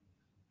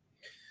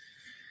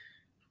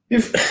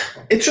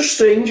 It's just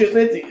strange, isn't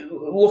it?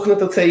 Looking at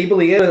the table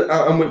here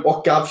and with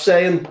what Gav's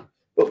saying,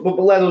 but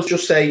let us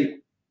just say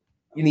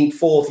you need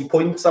 40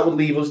 points. That would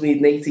leave us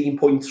needing 18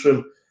 points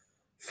from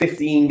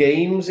 15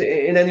 games.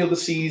 In any other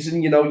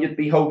season, you'd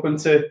be hoping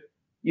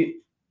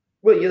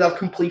you'd have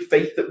complete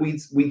faith that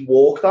we'd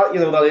walk that.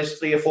 That is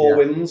 3 or 4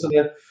 wins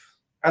and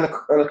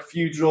a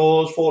few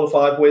draws, 4 or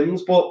 5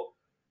 wins. But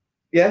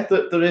yeah,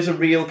 there is a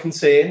real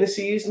concern this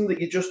season that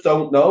you just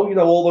don't know.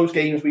 All those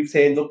games we've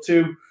turned up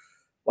to,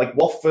 like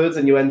Watford,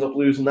 and you end up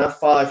losing that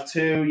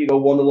 5-2. You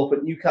go 1-0 up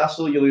at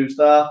Newcastle, you lose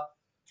that.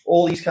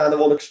 All these kind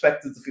of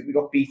unexpected. We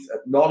got beat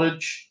at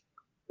Norwich.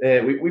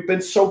 We've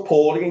been so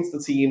poor against the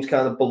teams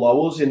kind of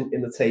below us in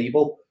the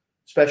table,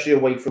 especially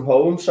away from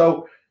home.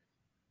 So,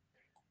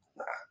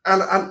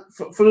 and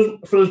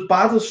for as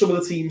bad as some of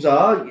the teams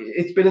are,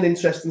 it's been an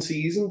interesting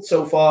season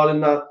so far in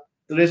that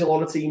there is a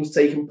lot of teams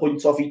taking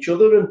points off each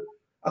other, and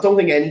I don't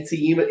think any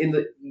team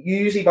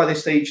usually by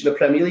this stage in the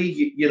Premier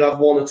League, you'd have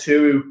 1 or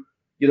 2.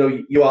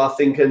 You are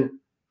thinking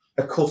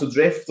a cut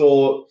adrift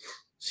or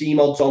seem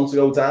odds on to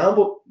go down,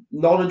 but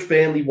Norwich,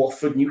 Burnley,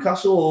 Watford,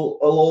 Newcastle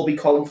will all be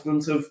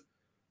confident of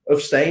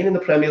staying in the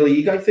Premier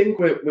League, I think,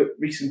 with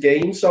recent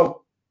games.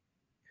 So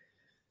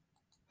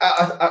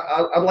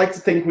I'd like to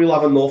think we'll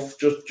have enough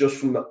just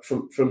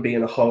from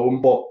being at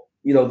home, but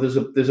there's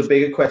a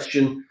bigger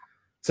question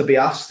to be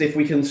asked if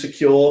we can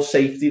secure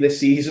safety this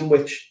season,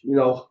 which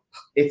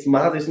it's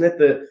mad, isn't it,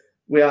 that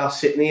we are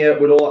sitting here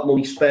with all that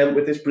money spent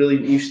with this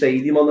brilliant new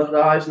stadium on the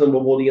horizon and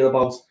we're worrying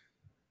about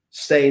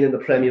staying in the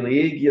Premier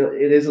League.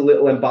 It is a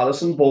little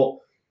embarrassing, but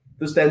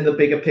there's then the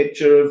bigger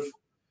picture of,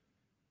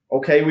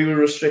 okay, we were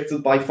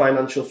restricted by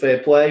financial fair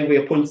play. We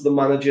appointed the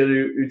manager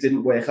who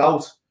didn't work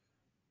out.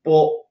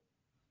 But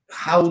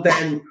how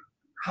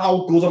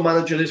good a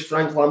manager is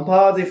Frank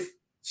Lampard? If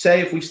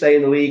we stay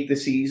in the league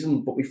this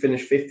season, but we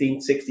finish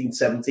 15th,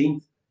 16th,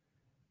 17th,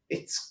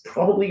 it's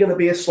probably going to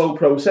be a slow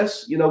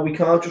process. We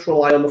can't just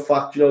rely on the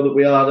fact, that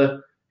we are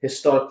a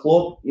historic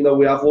club.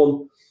 We have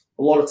won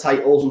a lot of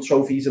titles and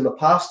trophies in the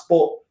past,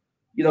 but,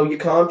 you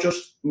can't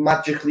just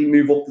magically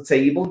move up the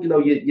table.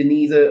 You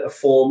need a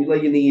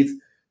formula. You need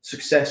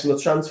success in the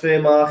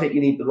transfer market.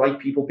 You need the right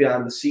people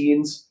behind the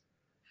scenes.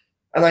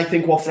 And I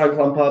think what Frank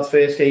Lampard's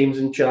first games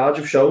in charge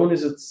have shown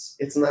is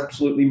it's an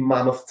absolutely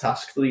mammoth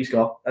task that he's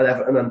got at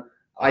Everton. And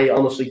I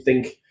honestly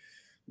think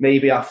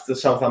maybe after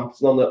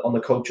Southampton on the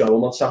Coach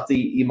Owen on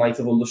Saturday, he might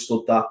have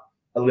understood that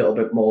a little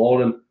bit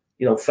more. And,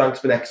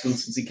 Frank's been excellent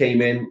since he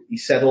came in. He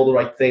said all the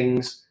right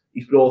things.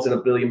 He's brought in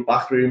a brilliant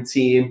backroom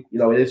team.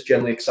 It is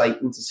generally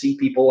exciting to see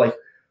people like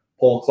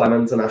Paul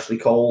Clement and Ashley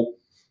Cole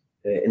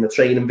in the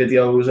training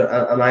videos.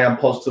 And I am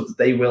positive that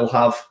they will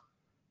have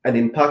an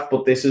impact.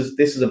 But this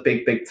is a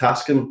big, big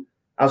task. And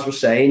as we're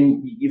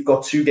saying, you've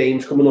got 2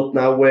 games coming up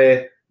now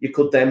where you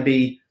could then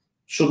be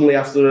suddenly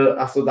after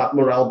that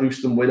morale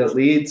boosting win at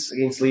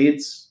against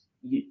Leeds,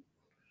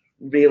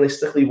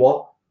 realistically,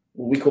 what?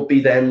 We could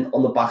be then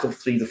on the back of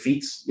 3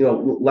 defeats.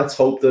 Let's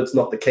hope that it's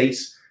not the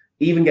case.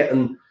 Even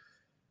getting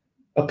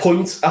a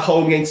point at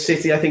home against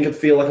City, I think it'd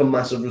feel like a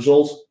massive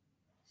result.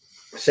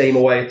 Same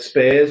away at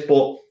Spurs.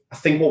 But I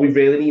think what we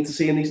really need to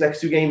see in these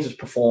next 2 games is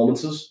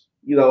performances.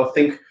 I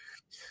think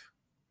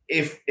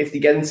if they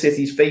get in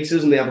City's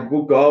faces and they have a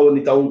good go and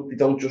they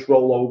don't just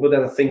roll over,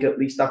 then I think at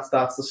least that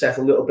starts to set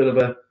a little bit of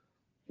a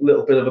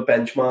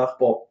benchmark.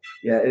 But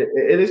yeah,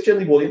 it is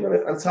generally worrying, and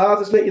it's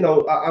hard, isn't it?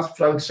 As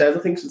Frank said, I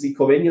think since he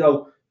come in,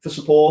 for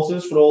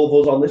supporters, for all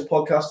of us on this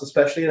podcast,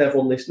 especially, and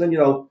everyone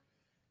listening,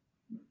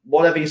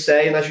 whatever you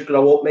say, and as you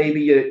grow up,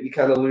 maybe you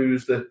kind of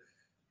lose the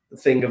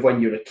thing of when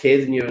you're a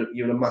kid and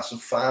you're a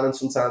massive fan, and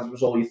sometimes it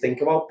was all you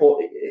think about. But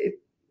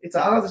it's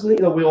hard, isn't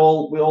it? We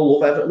all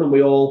love Everton, and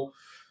we all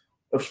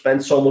have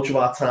spent so much of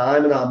our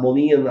time and our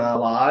money and our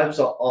lives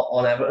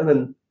on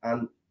Everton,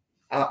 and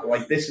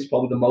like this is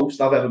probably the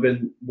most I've ever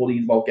been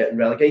worried about getting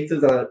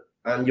relegated,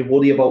 and you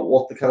worry about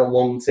what the kind of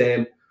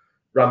long-term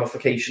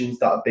ramifications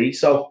that'd be.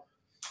 So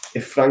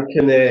if Frank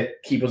can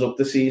keep us up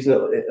this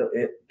season,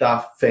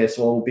 that first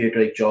of all will be a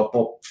great job,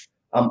 but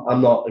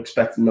I'm not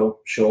expecting no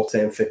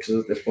short-term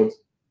fixes at this point.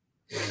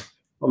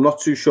 I'm not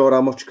too sure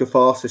how much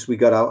catharsis we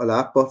got out of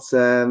that, but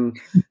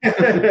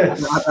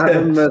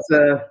Adam,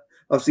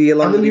 obviously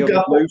you're I'm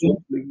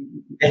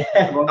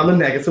a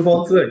negative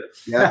one today.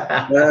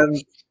 Yeah.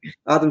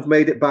 Adam's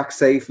made it back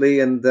safely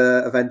and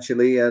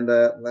eventually, and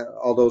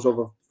all those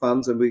other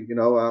fans, and we,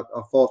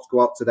 our thoughts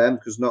go out to them,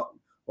 because not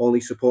only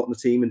supporting the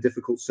team in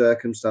difficult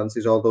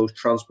circumstances, all those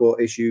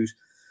transport issues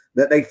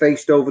that they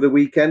faced over the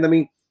weekend. I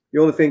mean, the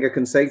only thing I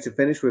can say to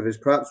finish with is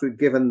perhaps we've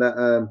given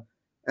that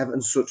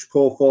Everton's such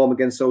poor form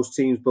against those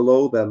teams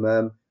below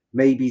them,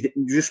 maybe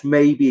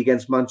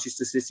against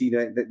Manchester City,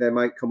 they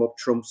might come up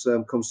trumps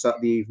come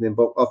Saturday evening.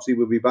 But obviously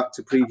we'll be back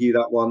to preview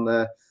that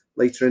one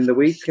later in the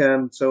week.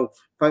 So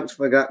thanks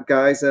for that,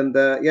 guys. And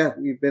this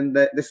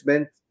has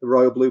been the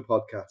Royal Blue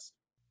Podcast.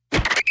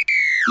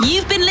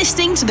 You've been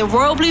listening to the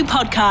Royal Blue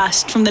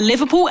Podcast from the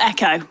Liverpool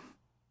Echo.